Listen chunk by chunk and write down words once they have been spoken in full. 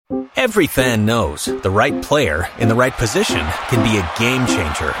Every fan knows the right player in the right position can be a game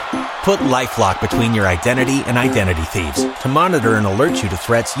changer. Put LifeLock between your identity and identity thieves to monitor and alert you to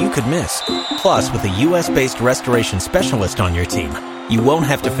threats you could miss. Plus, with a U.S.-based restoration specialist on your team, you won't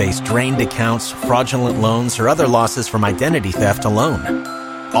have to face drained accounts, fraudulent loans, or other losses from identity theft alone.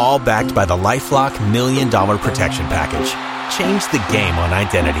 All backed by the LifeLock $1 Million Protection Package. Change the game on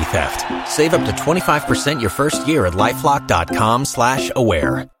identity theft. Save up to 25% your first year at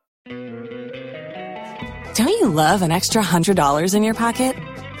LifeLock.com/aware. Don't you love an extra $100 in your pocket?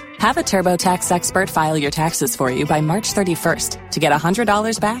 Have a TurboTax expert file your taxes for you by March 31st to get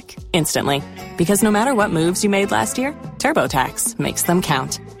 $100 back instantly. Because no matter what moves you made last year, TurboTax makes them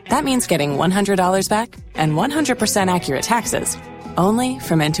count. That means getting $100 back and 100% accurate taxes only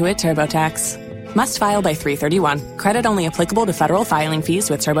from Intuit TurboTax. Must file by 3/31. Credit only applicable to federal filing fees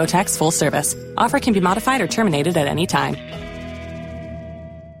with TurboTax full service. Offer can be modified or terminated at any time.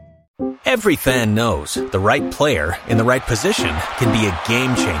 Every fan knows the right player in the right position can be a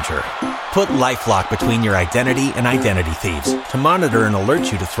game changer. Put LifeLock between your identity and identity thieves to monitor and alert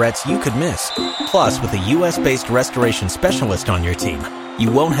you to threats you could miss. Plus, with a U.S.-based restoration specialist on your team,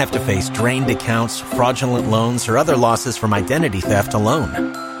 you won't have to face drained accounts, fraudulent loans, or other losses from identity theft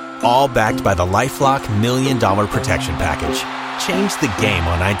alone. All backed by the LifeLock $1 Million Protection Package. Change the game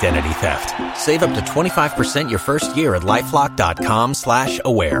on identity theft. Save up to 25% your first year at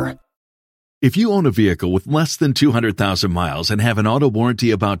LifeLock.com/aware. If you own a vehicle with less than 200,000 miles and have an auto warranty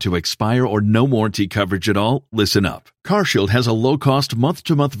about to expire or no warranty coverage at all, listen up. CarShield has a low-cost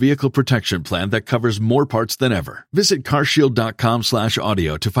month-to-month vehicle protection plan that covers more parts than ever. Visit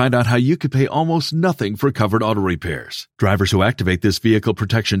carshield.com/audio to find out how you could pay almost nothing for covered auto repairs. Drivers who activate this vehicle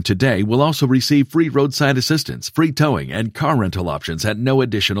protection today will also receive free roadside assistance, free towing, and car rental options at no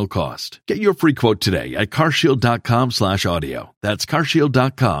additional cost. Get your free quote today at carshield.com/audio. That's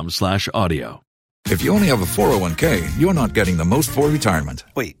carshield.com/audio. If you only have a 401k, you're not getting the most for retirement.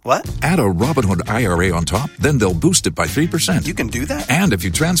 Wait, what? Add a Robinhood IRA on top, then they'll boost it by 3%. You can do that? And if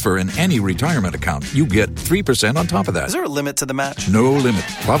you transfer in any retirement account, you get 3% on top of that. Is there a limit to the match? No limit.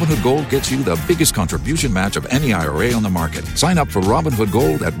 Robinhood Gold gets you the biggest contribution match of any IRA on the market. Sign up for Robinhood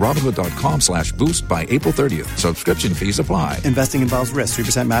Gold at Robinhood.com/boost by April 30th. Subscription fees apply. Investing involves risk.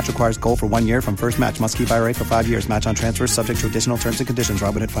 3% match requires gold for 1 year from first match. Must keep IRA for 5 years. Match on transfers subject to additional terms and conditions.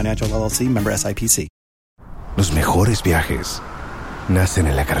 Robinhood Financial LLC. Member SIPC. Los mejores viajes nacen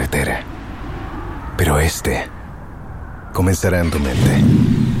en la carretera, pero este comenzará en tu mente.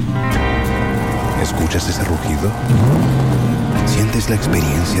 ¿Escuchas ese rugido? ¿Sientes la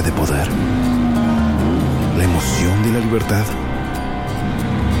experiencia de poder? ¿La emoción de la libertad?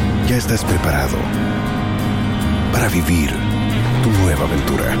 Ya estás preparado para vivir tu nueva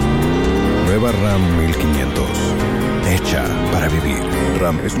aventura. Nueva RAM 1500. Hecha para vivir.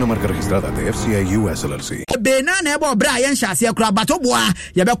 RAM es una marca registrada de FCA US LLC. Benana ebo Brian Shasi akura batoboa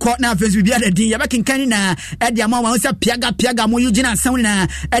ye be ko na face bibia de din ye be kinkan na e de ama wansa piaga mo yugina san na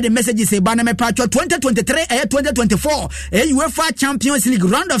e de message say ba na me patcho 2023 and 2024 UEFA Champions League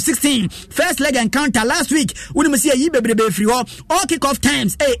round of 16 first leg encounter last week we me see yi bebrebe free all kick off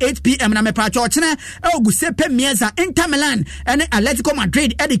times 8 p.m. na me patcho chena e Giuseppe Meazza Inter Milan and Atletico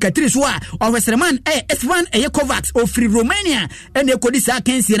Madrid e de katri so a Westerman S1 Kovacs of free Romania and e kodisa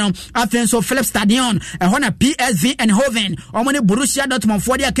kensi no afenso Philips Stadion e hona PSV and Hoven omone Borussia Dortmund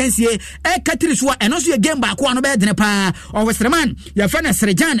for dia kensi e katri so e no so game ba ko ano be dene pa o Westerman ya fana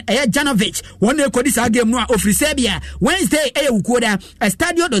Srejan e Janovic won e kodisa game no ofri Serbia Wednesday e wukoda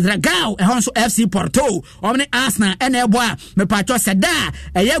Estadio do Dragao e honso FC Porto omone Arsenal and e boa me patcho Seda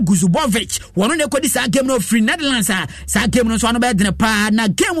e Guzubovic won e kodisa game no free Netherlands sa game no so ano be dene pa na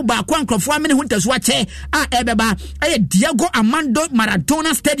game ba ko ankrofo amene huntaso ache a ebeba e Diego Armando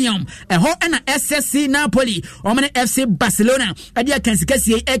Maradona Stadium e ho na SSC Napoli omene FC Barcelona e dia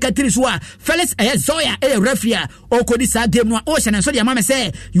kansikasi e katiri so a Felix e Zoya e referee o kodisa game no o hye so dia mama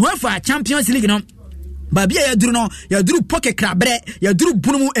say UEFA Champions League no babia ya duru poke krabre ya duru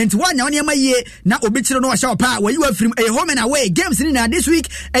bunumu enti wanya wani ma yie na obichiro no wa pa wa you film a home and away games ni na this week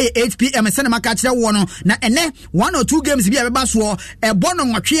 8 p.m. send maka kire wo no na ene 1 or 2 games bia beba so e bono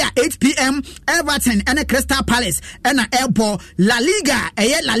nwatwe a 8 p.m. Everton and Crystal Palace and Elpo La Liga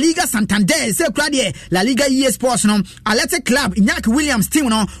Santander se kura de La Liga EA Sports no Athletic Club Iñaki Williams team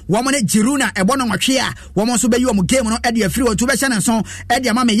no wo mo ne Girona e bono nwatwe a wo mo so be yo mo game no e de free wo to be channel so e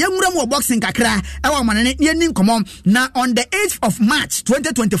de ma me yemura mo boxing kakra e wo ne nin komo na on the 8th of March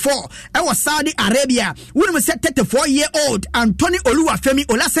 2024 was Saudi Arabia. We must say 34-year-old Anthony Oluwafemi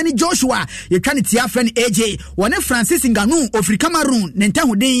Olaseni Joshua you can tia friend AJ one Francis Ngannou of Cameroon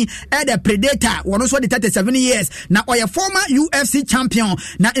Nentahu din the Predator one also the 37 years na oya former UFC champion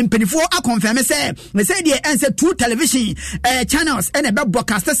na impenifo a confirm say we say the answer two television channels and a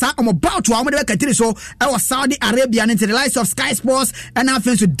broadcasters are about to amode katiri so was Saudi Arabia into the likes of Sky Sports and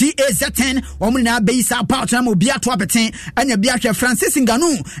after to DAZ10 woman na be sa about na mo bia to apeten and ya bia Francis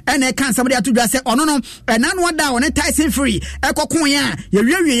Ngannou and can somebody to say oh no and nan wada on Tyson Fury ekokon ya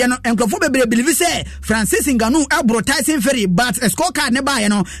ye no enkofo bebre believe say Francis Ngannou abro Tyson Fury but a scorecard ne ba ye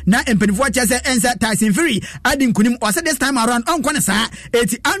no na empenifo chese ensa Tyson Fury adin kunim o say this time around on kone sa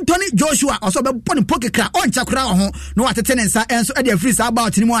eti Anthony Joshua also be pon pokekra on chakra ho no atete ne nsa enso e dey free sa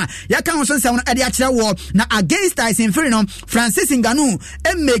about ni mu a ya kan so nsa no e dey akire wo na against Tyson Fury no Francis Ngannou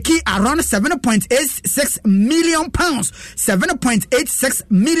make around 7.86 million pounds 7.86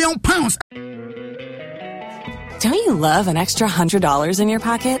 million pounds. Don't you love an extra $100 in your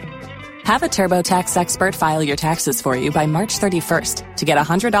pocket? Have a TurboTax expert file your taxes for you by March 31st to get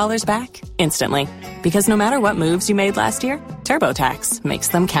 $100 back instantly. Because no matter what moves you made last year, TurboTax makes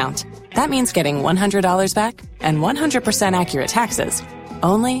them count. That means getting $100 back and 100% accurate taxes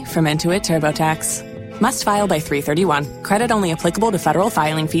only from Intuit TurboTax. Must file by 3/31. Credit only applicable to federal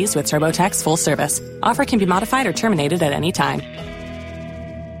filing fees with TurboTax full service. Offer can be modified or terminated at any time.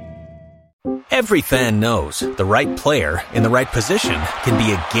 Every fan knows the right player in the right position can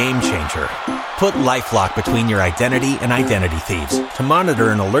be a game changer. Put LifeLock between your identity and identity thieves to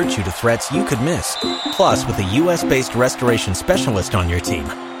monitor and alert you to threats you could miss. Plus, with a U.S.-based restoration specialist on your team,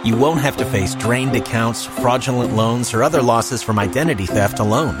 you won't have to face drained accounts, fraudulent loans, or other losses from identity theft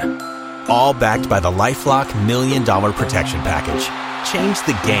alone. All backed by the LifeLock $1 Million Protection Package. Change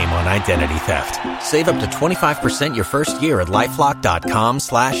the game on identity theft. Save up to 25% your first year at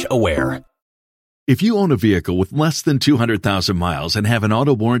LifeLock.com/aware. If you own a vehicle with less than 200,000 miles and have an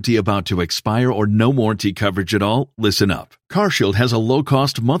auto warranty about to expire or no warranty coverage at all, listen up. CarShield has a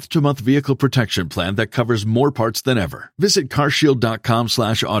low-cost month-to-month vehicle protection plan that covers more parts than ever. Visit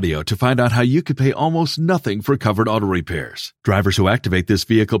carshield.com/audio to find out how you could pay almost nothing for covered auto repairs. Drivers who activate this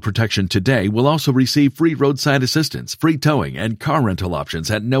vehicle protection today will also receive free roadside assistance, free towing, and car rental options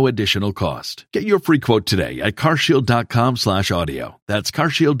at no additional cost. Get your free quote today at carshield.com/audio. That's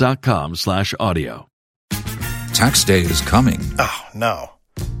carshield.com/audio. Tax day is coming. Oh, no.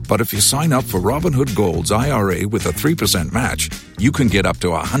 But if you sign up for Robinhood Gold's IRA with a 3% match, you can get up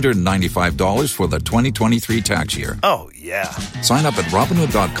to $195 for the 2023 tax year. Oh, yeah. Sign up at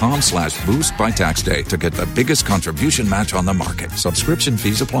Robinhood.com/boost by tax day to get the biggest contribution match on the market. Subscription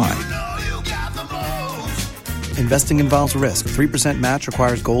fees apply. Investing involves risk. 3% match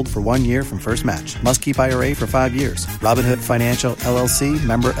requires gold for 1 year from first match. Must keep IRA for 5 years. Robinhood Financial, LLC,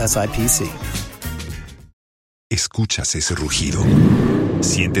 member SIPC. ¿Escuchas ese rugido?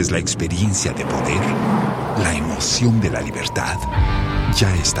 ¿Sientes la experiencia de poder? ¿La emoción de la libertad?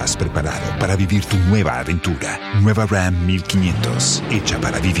 Ya estás preparado para vivir tu nueva aventura. Nueva Ram 1500, hecha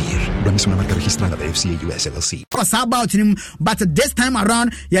para vivir. Ram es una marca registrada de FCA US LLC. About him, but this time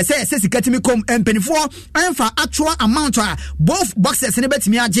around, yes, he get me come and penny for and for actual amount both boxes and bet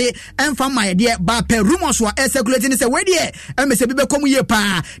me and for my idea, but per rumors were circulating say way there and Mr. Bibe come here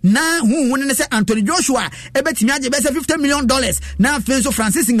pa now who wouldn't say Anthony Joshua a bet me best $50 million now Fenso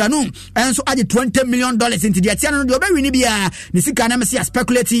Francis Ngannou and so added $20 million into the channel do be ni bia ni sika na me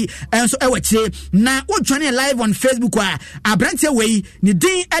speculate and so eweche na wo join live on Facebook wa abrante we ni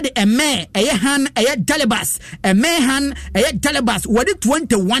din at the Emirhan Delibas Emirhan Delibas what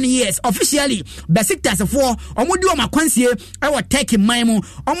 21 years officially Besiktas for omudi o makwansie e wo take maimu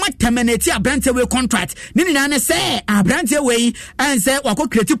o ma terminate abrante we contract ni na say abrante we and say wako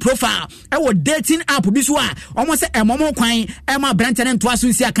create profile e wo dating app bi so a omo say emomo kwan e ma abrante ne to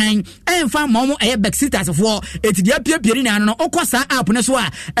asunsi akan e mfa momo Besiktas for eti dia piepiri na no okosa app ne so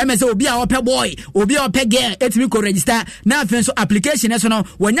a emese obi a ope boy obi a ope girl etimi ko register na afen so application so no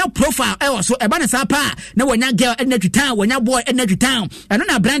wanya profile e wo so e ba ne sa pa na wanya girl e na twita wanya boy e na twita eno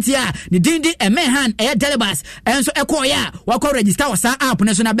na brand ya ni dindi Emirhan Delibas enso e ko ya wako register wo sa app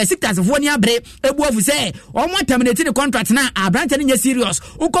ne so na Besiktas fo ni abre ebu afu say o mo terminate the contract na abrant ne nya serious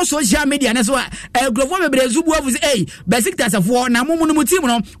uko social media ne so a global bebre zubu afu say Besiktas fo na mo no team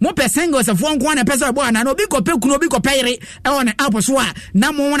no mo persengos fo nko na person boy na no bi ko pe kuno bi ko peyre e won app so a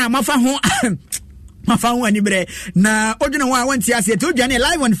na mo na mafa ho mafa wani bre na odwene ho a wanti ase to dwane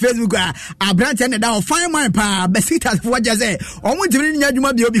live on Facebook a branch and da fine man pa Besiktas for just say omo ntimi nya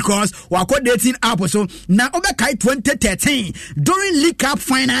adwuma bio because wa ko dating app so na obekai 2013 during League Cup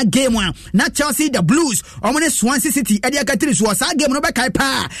final game one na Chelsea the Blues omo ne Swansea City e dia katiri so sa game no bekai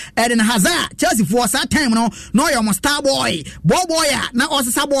pa Eden Hazard Chelsea for sa time no your star boy na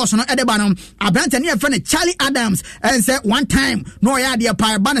osisa boss no e de ba no a branch and e friend Charlie Adams and say one time no ya dia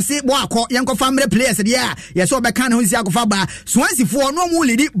pa ba na say bo akọ yenko family players dia yes obeka na hunsi akofa ba Swansea for no mu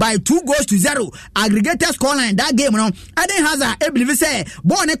lead by 2-0 aggregated scoreline that game no Eden Hazard e believe say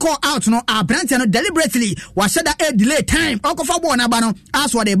ball ne call out no a branch no deliberately was said that a delay time okofa ball na ba no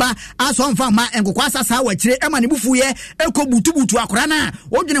aso de ba aso mfa ma enkokwa asasa wa kire e ma ne bufu ye eko butubutu akora na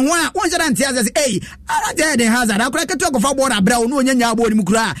odwene ho a won jada ntia say ara Eden Hazard akora keto okofa ball na bra no onyanya ball ni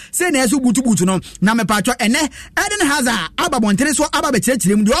mukura say na eso butubutu no na me patcho ene Eden Hazard ababontere so aba be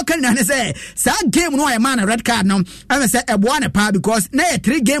kire mu de o kan na ne say sa game no e man red card no am say e boa ne pa because na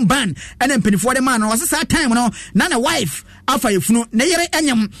 3-game ban and then penny for the man was that time no na wife afa efunu na yere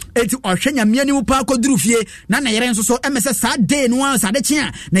anyam eti ohwenya miani mu pa koduru fie na yere nso so emese sa day no an sa de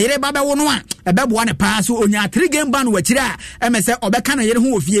chia na yere ba be wo no a ebe boa ne pa so onya 3-game ban wa kira emese obeka na yere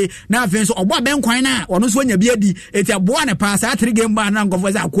ho ofie na afen so obo ben kwan na ono so onya bi adi eti boa ne pa sa 3-game ban na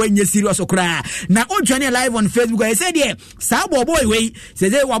ngofo za ko anya serious okra na odwane live on Facebook I said yeah sa boy we say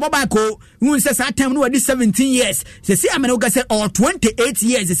wa baba ko who says that time no 17 years say amene go say or 28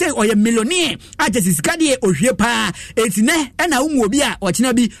 years say or a millionaire ajes skadie ohwe pa etine na umu obi a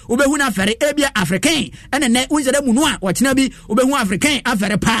ochina bi obehu na afere ebia African ene ne unjere mu no a ochina bi obehu African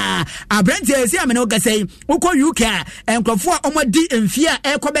afere pa abrantie say amene go say ukọ UK enkrofo a omadi emfia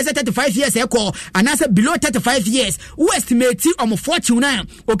ekobese 35 years eko anase below 35 years who estimate omo fortune na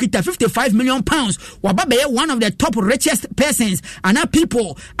okita 55 million pounds wababa ye one of the top richest persons and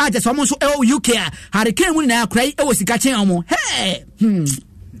people ajes omo so UK Hurricane win na akrai e wosika chen omo hey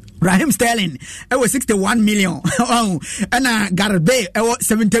Raheem Sterling was 61 million. Oh, and Gareth Bale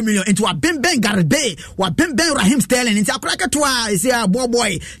 70 million. Into a Ben Gareth Bale, what Ben Raheem Sterling into a cracker twice. Yeah,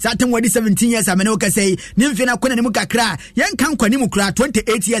 boy. Saturn what is 17 years. I mean, okay, say Nimfina Kunamuka cry. Young Kam Kwanimukra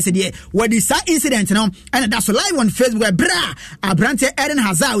 28 years a year. What is that incident? No, and that's live on Facebook. Bra, a branch Eden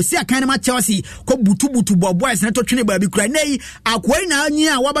Hazard. See a kind of Chelsea. Ko butu boys not to train baby cry. Nay, a quaina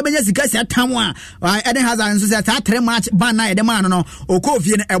near Wababa Zika Tamwa. Eden Hazard and so that 3 match ban night the man no or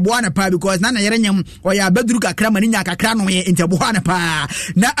Kofi and because nana yerenyam or ya bedru kakra mani nya kakra no ye into boana pa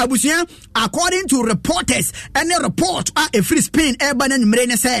na abusia according to reporters any report a free Spain urban and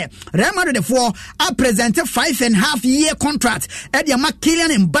mrene say Real Madrid therefore a present 5.5 year contract at the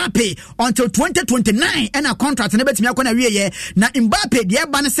Kylian Mbappe until 2029 and a contract na betimi akona wie ye na Mbappe the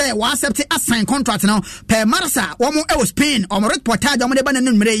ban say wa accept a sign contract now per Marsa omo e Spain omo reportage omo de ban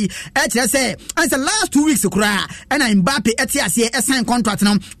no mrei e say as the last 2 weeks kura and Mbappe etiase a sign contract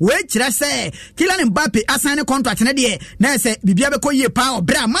now which say Kylian Mbappe assign contract na de na say bibia be ko ye pa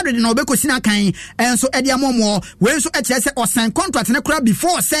obra Madrid na obeko sina kan enso e dia momo we enso e say o sign contract na kura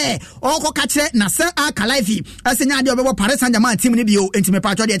before say o ko ka kire na say Akalifi asenya de obebo Paris Saint-Germain team ni bio enti me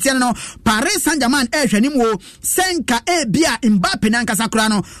patcho de tie no Paris Saint-Germain e hwanim wo senka e bia Mbappe na nkasa kura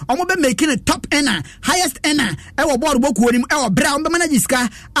no omo be making top earner highest earner e wo board boku onim e obra omo manage ska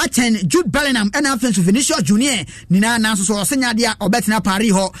achen Jude Bellingham and offensive Vinicius Junior ni na so osenya de obetena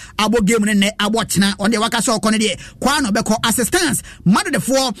Paris ho abo game ne abo tena on the waka so okone de kwa no beko assistance Madrid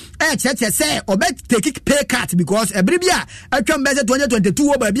therefore cheche say obet take pay cut because ebribia atwam bese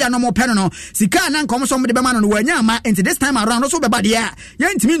 2022 oba bia no mo peno no sika na nkom so mo de be ma no wanya ma into this time around so be ba de ya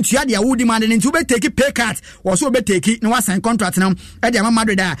yentimi ntua de awudi man ne ntu be take pay cut wo so be take no sign contract no e de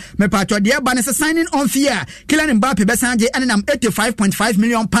Madrid da me patcho de ba ne signing on fear Kylian Mbappe be sanje enam 85.5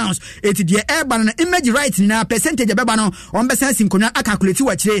 million pounds it de e ba no image right ni na percentage be ba no on be sense nkonya calculate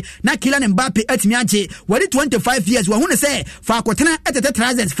wa kire na Kylian Mbappe atimi age wali 25 years wa hunu say fa akotena etete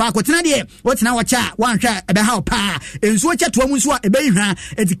trousers fa akotena de wotina wacha wanhwa ebe ha pa enso cha to amunso a ebe hwa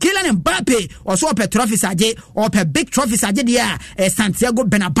eti Kylian Mbappe oso pe trophies age o pe big trophies age dia Santiago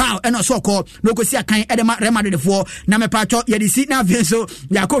Bernabeu eno so ko no ko si akan edema Real Madrid fo na me patcho ye di si na venso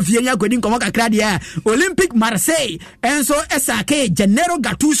yakov fie nya godin komo kakra dia Olympic Marseille enso esake Gennaro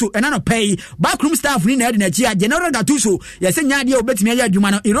Gattuso enano pay backroom staff ni na edi na chia Gennaro Gattuso ye se nya dia obetimi ya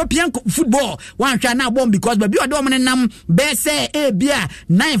adwuma no European football one try now bomb because baby odom ne nam be say e bia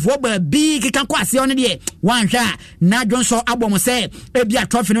 9 for baby kika kwase on de one try na Johnson abom say e bia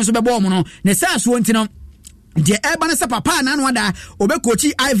trophy no so be bomb no ne sa so ntino the urban papa na nwada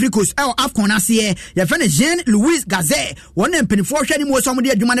obekochi Ivory Coast AFCON ase ye fe ne Jean-Louis Gazet won empenifo hwe ni mo so mo de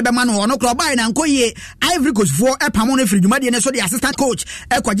adwuma ne be ma no ono kro bai na nkoye Ivory Coast for epamo no firi dwuma de ne so the assistant coach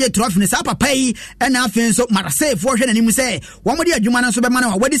ekwaje trophy ne sa papa yi na afen so Marseille for hwe na nim se wo mo de adwuma no so be ma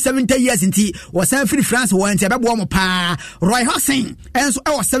no wadi 70 years nti wo san firi France wo nti be bo mo pa Roy Hodgson enso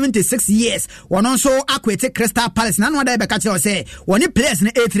 76 years wono so akwete Crystal Palace na nwada be ka che o se woni players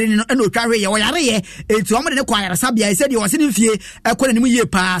ne A3 no na otwahwe ye wo yare ye enti wo mo de kwayara sabia I said you was in fear ekole nimu ye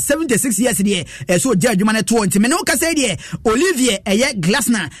pa 76 years de so je adwuma ne to nti me no ka say de Olivier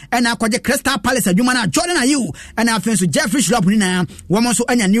Glasner na akwaje Crystal Palace adwuma na Jordan Ayew na afen so Jeffrey Schlupp ni na wo mo so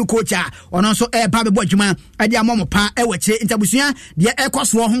anya new coach a ono so ba be bo adwuma de amomo pa ewache ntabusua de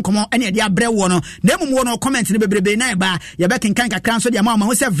ekoso ho nkomo ene de abre wo no na emu wo no comment ne bebrebe na ba ye be kenkan kakran so de amomo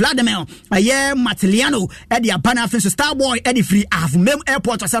ho say Vladimir Matiliano de abana afen so Starboy de free Avumem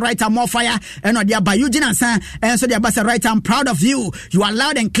airport was right more fire and de aba Eugene and so the Abasa right, I'm proud of you. You are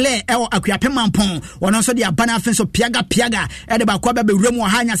loud and clear. Akuapemampon. One also the Abana fence of Piaga and the Bakwabe Remo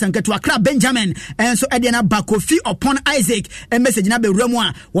Hanyas and Ketuakra Benjamin and so Ediana Bakofi upon Isaac and message Nabe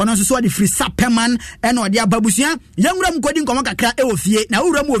Remoa. One also saw the free Saperman and or the Babusia. Young Ram Godin Komaka Eofie. Now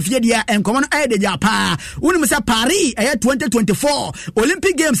Ramo Fiedia and Common Aide Japa. Unimasa Paris 2024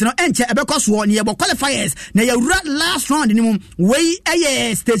 Olympic Games no enche ebekos wo ne yebo qualifiers na yewura last round ni mum way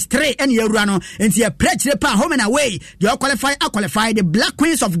stage 3 and yewura no enti pressure pa home and away they qualify the Black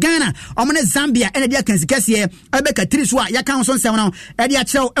Queens of Ghana omne Zambia and dia kansikese ebeka triso a ya kan so nsem no e dia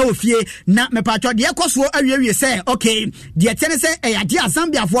chew eofie na mepacho de ekoso awie say okay de tene say e ya dia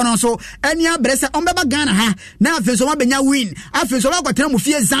Zambia fo no so eni abrese ombeba Ghana ha na afenso ma benya win afenso ma kwatena mu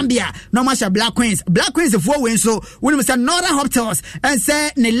fie Zambia no ma Black Queens fo win so we say Northern Hotels and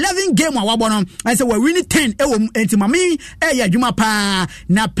say 11 game a wabono and say we win 10 ewo enti mami e ya dwuma pa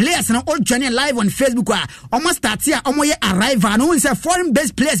na players no all joining live on Facebook almost start here almost arrival no say foreign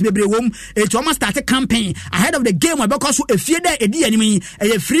based players bebre wom it almost start a campaign ahead of the game because so efie there edi animi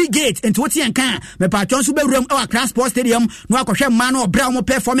a free gate into what yan kan me patron so be room our class sports stadium no akohwe man no bra mo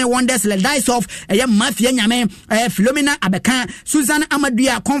performing wonders like dice off e mafia nyame Philomena Abeka Susan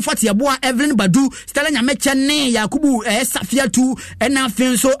Amadua Comfort Yeboa Evelyn Badu Stella nyame chene Yakubu Safia tu na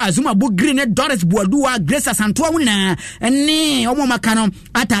fenso Azuma Bu Green Doris Boadua Grace Santoa wina ne omo makano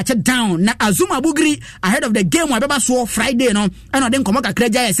attach down na Azuma Bugri ahead of the game we beba so Friday no and odin komo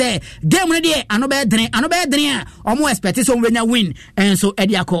kakra ja say game no dey ano be dren a omo expect so wenya win and so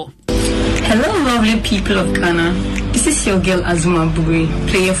ediako. Hello lovely people of Ghana, this is your girl Azuma Bugri,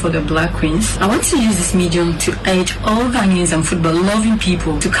 player for the Black Queens. I want to use this medium to urge all Ghanaians and football loving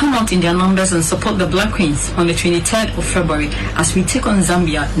people to come out in their numbers and support the Black Queens on the 23rd of February as we take on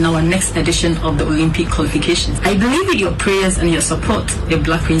Zambia in our next edition of the Olympic qualifications. I believe with your prayers and your support, the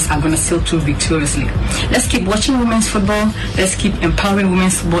Black Queens are going to sail through victoriously. Let's keep watching women's football, let's keep empowering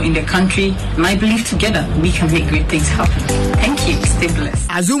women's football in the country, and I believe together we can make great things happen. Thank you, stay blessed.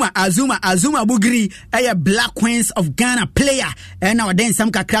 Azuma Bugri, a Black Queens of Ghana player, and now then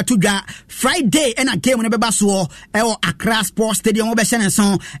some kakra tuga Friday and a game on the Bebaso, Accra Sports Stadium, Obeshan and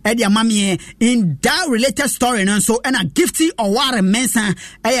son, Eddie Mamie in that related story, and so and a gifty or water mensa,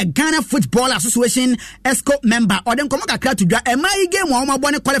 a Ghana Football Association ESCO member, or then come kakra tuga, and my game on my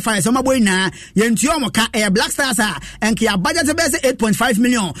bonnet qualifiers on my boy na, Yentiomoka, a Black Stars, and Kia budget the best 8.5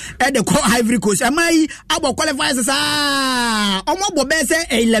 million at the core Ivory Coast, and my about qualifiers, Omo Bobese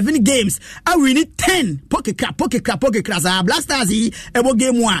 11 games. I we need 10 pocket crap Black Stars ebo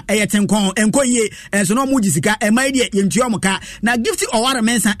game one tenkon enko ye enso no mujisika e my dear yentuamoka na gifty owara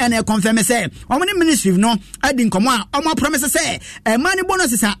mensa ene confirm say omni ministry no adi nkomo a omo promise say e mani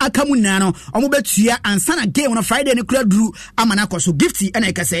bonuses a akamu na no omo betua ansa na game on Friday ne kura duru amana koso gifty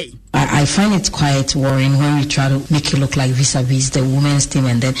ene ka say. I find it quite worrying when we try to make it look like vis-a-vis the women's team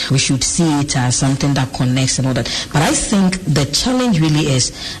and then we should see it as something that connects and all that. But I think the challenge really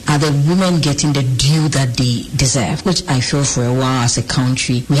is, are the women getting the due that they deserve? Which I feel for a while as a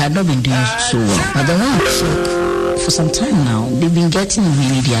country, we had not been doing so well. But the one for some time now, they've been getting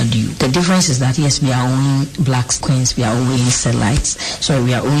really their due. The difference is that, yes, we are owning Black Queens, we are owning Satellites, so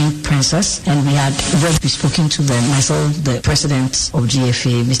we are owning Princess, and we had spoken to them, myself, the president of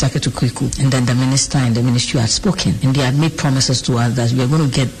GFA, Mr. Ketukwiku, and then the minister and the ministry had spoken, and they had made promises to us that we are going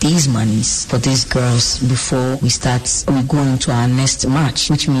to get these monies for these girls before we go into our next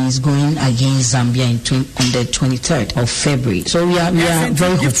match, which means going against Zambia on the 23rd of February. So we are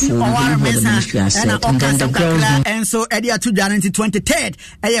very hopeful. We believe what the ministry has said, and then the girls and so Edia to January 23rd,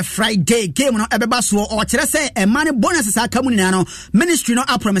 a Friday game no ebeba so or kire say e man bonuses aka mu no ministry no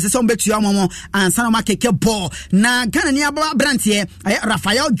promises on bet you amomo and sanoma keke ball na Ghana ni aba brantie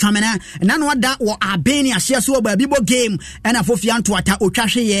Rafael Dwamena na no da wo Albania share so ba bibo game and afofia nto ata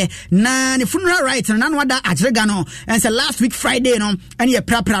otwahwe ye na ne funeral right na no da ajerega no and say last week Friday no and ye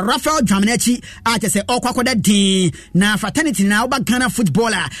prapra Rafael Dwamena chi ate say okwakoda din na fraternity na oba Ghana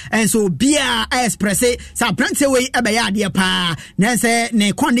footballer and so bia express sa brantie we ebe ya de pa na say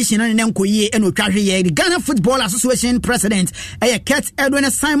ne condition no ne nkoyi e no twahwe ye Ghana Football Association president Kurt Edwin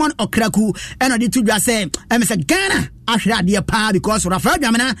Simon Okraku and odi to dwa say say Ghana ahwe de pa because Rafael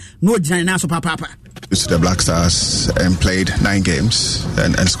Dwamena no gina na so papa. The Black Stars played 9 games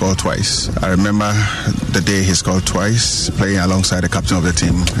and scored twice. I remember the day he scored twice, playing alongside the captain of the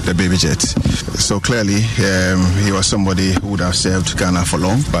team, the Baby Jet. So clearly, he was somebody who would have served Ghana for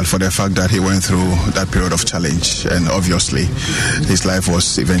long, but for the fact that he went through that period of challenge, and obviously his life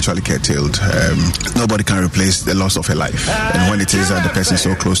was eventually curtailed. Nobody can replace the loss of a life. And when it is that the person is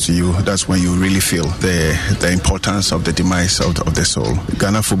so close to you, that's when you really feel the importance of the demise of the soul.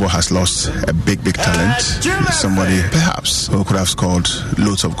 Ghana football has lost a big talent. Somebody perhaps who could have scored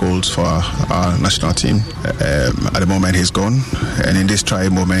loads of goals for our national team. At the moment he's gone, and in this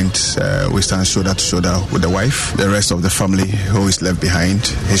trying moment we stand shoulder to shoulder with the wife, the rest of the family who is left behind,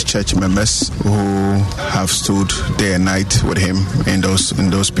 his church members who have stood day and night with him in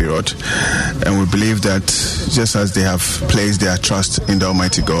those periods. And we believe that just as they have placed their trust in the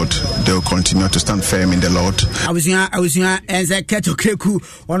Almighty God, they will continue to stand firm in the Lord. I was Keto Kreku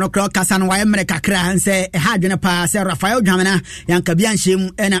on o'clock Kasan Wayamekakra and say Hadjana pass Rafael Dwamena Yankabian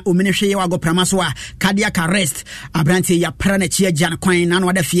Shim and Uminishe Wago Pramaswa cardiac arrest Abranti ya Pranechia Jan Coin and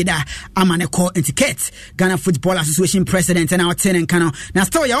what the feeder Amaneko etiquette Ghana Football Association president and our tenant Kano. Now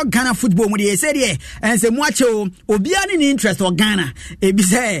story your Ghana football with the said and say Mwacho Obiani interest or Ghana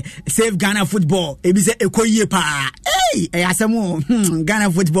Ebise save Ghana football Ebise Ekoye pa hey Asamu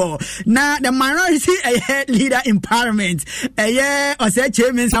Ghana football now the minority leader empowerment or say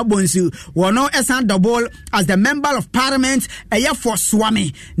chairman Sabonsu wono esan double as the member of parliament for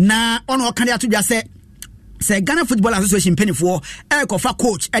Swami na ono kan dia to just say Ghana Football Association penifo kofa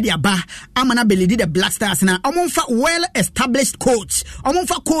coach Ediaba amana belidi the Black Stars na omonfa well established coach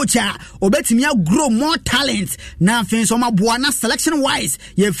omonfa coach a obetimi grow more talent na afin so maboa na selection wise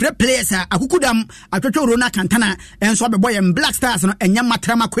ye free players akukudam atwetwe Rona Kantana enso abeboy em Black Stars no enya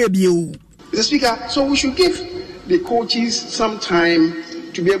matrama kwa bio. Mr. Speaker, so we should give the coaches some time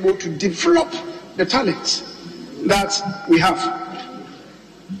to be able to develop the talents that we have.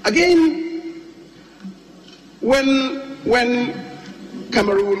 Again, when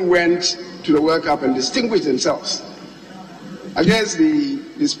Cameroon went to the World Cup and distinguished themselves, I guess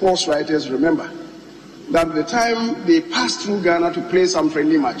the sports writers remember that at the time they passed through Ghana to play some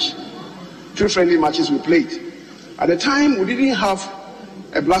friendly match. 2 friendly matches we played. At the time we didn't have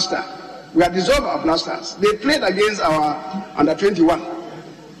a blaster. We had dissolved our blasters. They played against our under 21,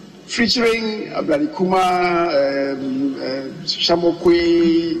 featuring Abradikuma,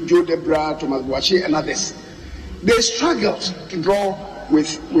 Shamokwe, Joe Debra, Thomas Boache, and others. They struggled to draw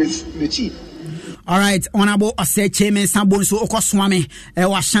with the team. All right, honorable Ose Chairman Sambonso Okoswami,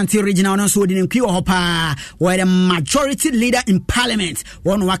 Washanti regional no so din kwi hopa, where the majority leader in parliament,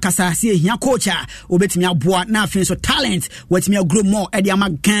 one wakasa see here coach, obetimi aboa na afin so talent, wetimi grow more e dia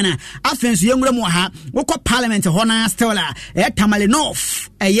Ghana. Afin so yenwura mu ha, wokọ parliament hona Stella,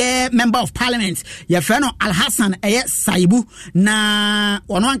 Tamalinov, member of parliament, ye friend Al-Hassan Saibu na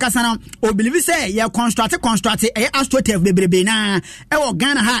one wankasa na o believe say ye construct astroturf bebrebe na e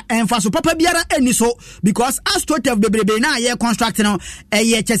Ghana ha emfa so papa biara eni so because astroturf bebrebe na ye construct no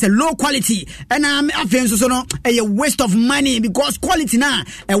just a low quality and afin so no a waste of money because quality na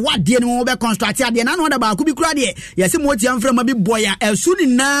what de no be construct de na no da ba ku bi kura de ye se mo tiam fra ma bi boya suni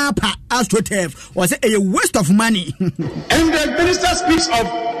na pa astroturf was a waste of money. And the minister speaks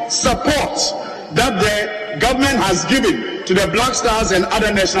of support that the government has given to the Black Stars and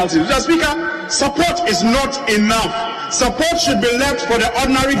other national teams. Mr. Speaker, support is not enough. Support should be left for the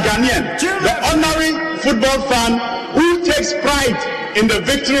ordinary Ghanaian, the ordinary football fan who takes pride in the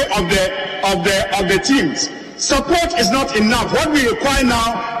victory of the teams. Support is not enough. What we require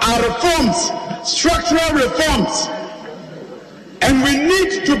now are reforms, structural reforms. And we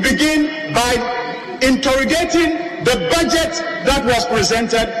need to begin by interrogating the budget that was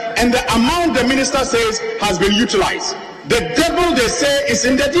presented and the amount the minister says has been utilized. The devil, they say, is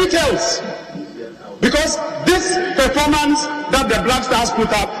in the details. Because this performance that the Black Stars put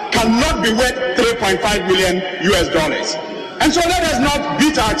up cannot be worth $3.5 million. And so let us not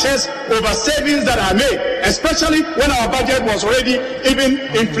beat our chest over savings that are made, especially when our budget was already even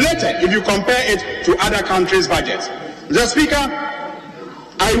inflated if you compare it to other countries' budgets. Mr. Speaker,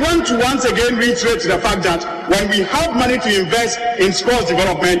 I want to once again reiterate the fact that when we have money to invest in sports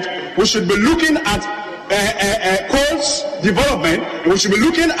development, we should be looking at courts development, we should be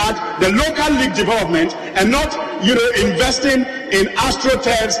looking at the local league development and not, investing in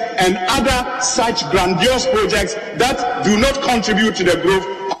astroturfs and other such grandiose projects that do not contribute to the growth.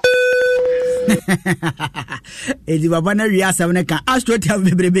 Edi baba na wi asam ne kan astroturf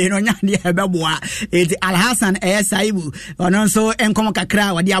bebrebe no nya ne ebeboa edi Alhassan Saibu ono nso enkom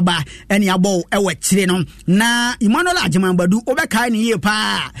kakra wode aba ene abo ewe kire no na Emmanuel Ajimanbadu obeka ne ye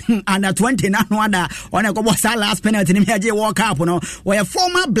pa under 20 na no ada ona ko bossa last penalty ne meje World Cup no we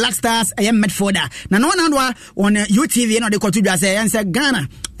former Black Stars midfielder na no na on UTV no de kotudwa say ense Ghana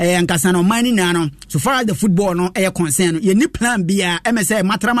nkasa no mani na no so far as the football no concern ye ni plan bia MSA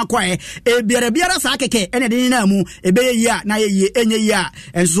matrama kwae biara sa keke ene de na mu ebe yi a na ye enye yi a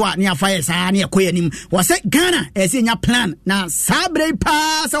enso a ne afa sa na ekoye nim wo se Ghana ese nya plan na sabre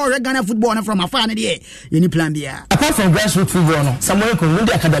pa sa o Ghana football no from afa ne de ye ni plan bia apart from grassroots football no Samuel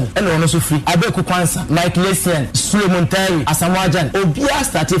Konundi Academy ene ono so free Abeku Kwansa Mike Lesian Suleiman Tari Asamoajan obia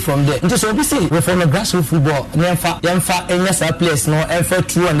started from there nti so obi say we for grassroots football yemfa enya sa players no enfa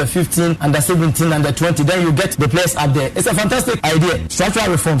through under 15 under 17 under 20 then you get the players up there. It's a fantastic idea.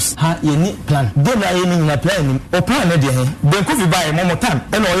 Structural reforms ha ye ni plan they na ye ni plan o plan na dey then could buy more time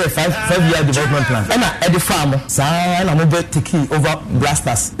and all 5-year development plan and at the farm sa na mo be take over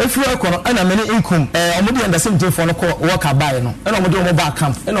blasters if you are and many income omodi under 17 for no work buy no and omodi mo back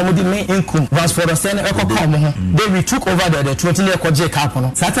camp and omodi main income was for the send e ko come ho then we took over the 20-year koje cap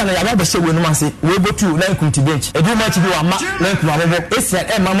no satan na ya ba she we no man say we go to na income to bench e do match bi wa ma na income abo esi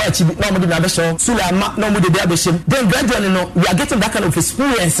mama achibi no omodi na be show sula ma no omodi dey be shem then gradually no we are getting that kind of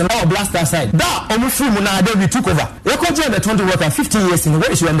experience in our blaster side that omufu mu na we took over we continue the 20 work and 15 years in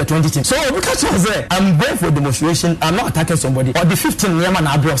where is you in the 20 team so we catch us there I'm going for demonstration I'm not attacking somebody or the 15 year man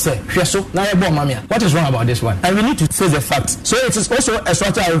abro say hweso na ye bomb mamia what is wrong about this one and we need to face the facts so it is also a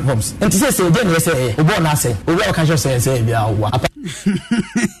structural reforms and to say then you say obo na say obo catch us say bia wa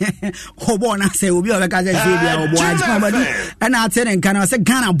obo na say obi o catch say bia obo Ajimanbadu and I tell en kana say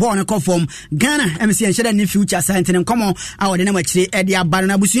Ghana born e conform Ghana MC en share ni future science en come our de na machire e dia bar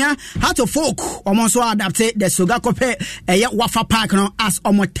na busua how to folk omonso adapt the Soga Kope Wafa Park no as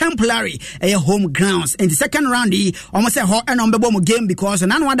temporary home grounds in the second round almost say ho and on game because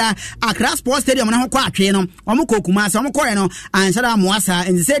none other Accra Sports Stadium na ho kwa atwe no omko Kumasi omko no ansara Moasa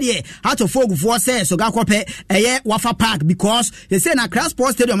and said how to folk for say Soga Kope Wafa Park because they say na Accra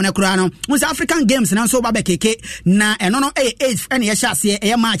Sports Stadium na kura no most African games na so ba be keke na eno no 8 and ye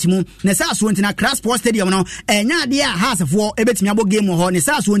hye match mu na sa so ntina Accra Sports Stadium no enya de a house for ebetimi abo game ho ne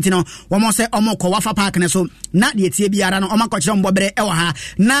sa so ntino womo say omko Wafa Park na so na de tie biara no omakọchire mbobere ewa ha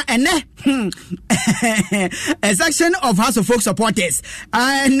na ene a section of House of Folk supporters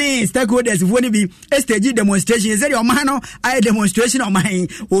and stakeholders woni bi stage demonstration is your man no I demonstration on my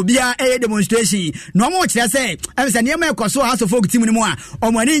obia demonstration no mo kire say am say ne ma ekoso House of Folk team ni mu a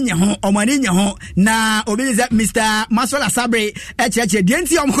omani nye ho na obi is Mr. Masola Sabre echeche de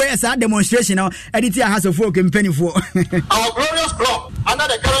nti omko yesa demonstration no editi House of Folk mpanifo our glorious club under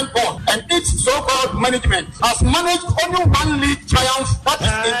the current board and its so-called management has managed only one league triumph that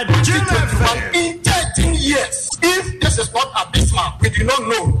is in 2021 in 13 years. If this is not abysmal, we do not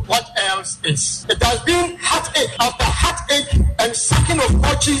know what else is. It has been heartache after heartache and sacking of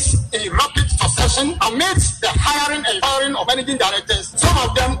coaches in rapid succession amidst the hiring and firing of managing directors, some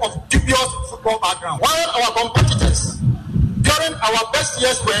of them of dubious football background. While our competitors during our best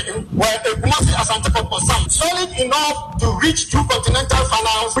years were a Kumasi Asante Kotbosam, solid enough to reach 2 continental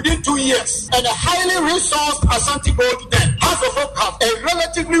finals within 2 years, and a highly resourced Asante Gold then. House of Folk have a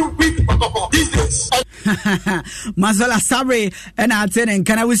relatively weak protocol these days. Mazola Sabre and I tell en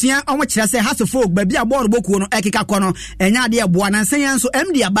kana wusia omo kire say House of Folk ba bia board boku no ekeka kono enya de aboa na nsen so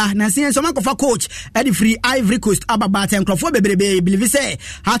MD aba na nsen so makofa coach e di free Ivory Coast ababa ten crofo bebrebe believe say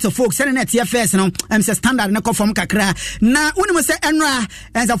House of Folk send net TFS no say standard na conform kakra na unimo say enra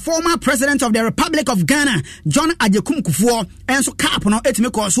as a former president of the Republic of Ghana John Ajekum Kufuor enso cap no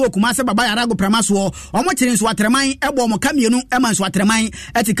etime ko so Kumasi baba yarago pramaso omo kire so atreman ebo mo kamienu eman so atreman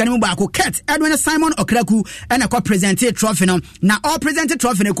etikani mu ba ko Ket Edwin Simon Okraku and a presented trophy no na all presented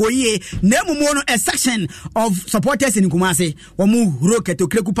trophy no ko yie na emumo no a section of supporters in Kumasi omu rocket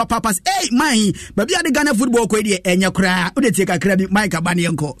Okraku papas my baby ade Ghana football ko die enya kra o de tie kakra bi Mike Abane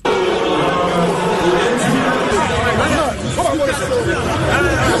enko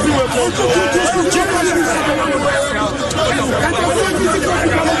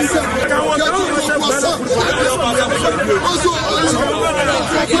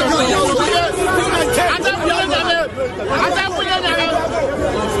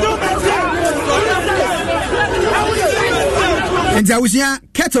And Zawusia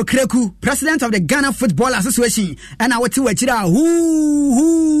Keto Kreku, president of the Ghana Football Association, and our two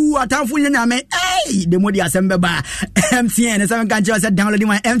who are name, hey, the Modi Assembaba, MTN, and some countries are downloading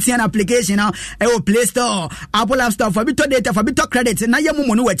my MTN application now, Play Store, Apple App Store, for Bito Data, for Bito Credit,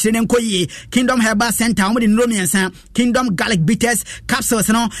 Nayamumu, Koyi, Kingdom Herba Center, in Romans, Kingdom Garlic Bitters, capsules,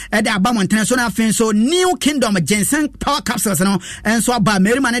 at the Abama International Fin, so New Kingdom Jensen Power Capsules, and so about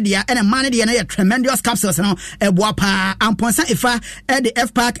Mary Manadia, and a Manadia, and a tremendous capsules, a Wapa, and Ponsa Ifa, at the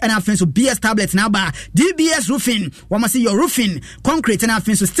F-Pack, and our friends with BS tablets now, by DBS Roofing, one must see your roofing, concrete, and our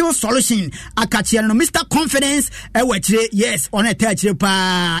friends with Steel Solution, Akachi, and Mr. Confidence, yes, on a touch,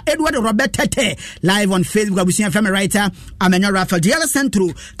 Edward Robert Tete, live on Facebook, we see a family writer, Amenya Rafael, the other central,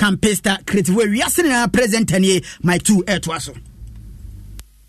 Campesta, Creative, we are present, and my two air to us.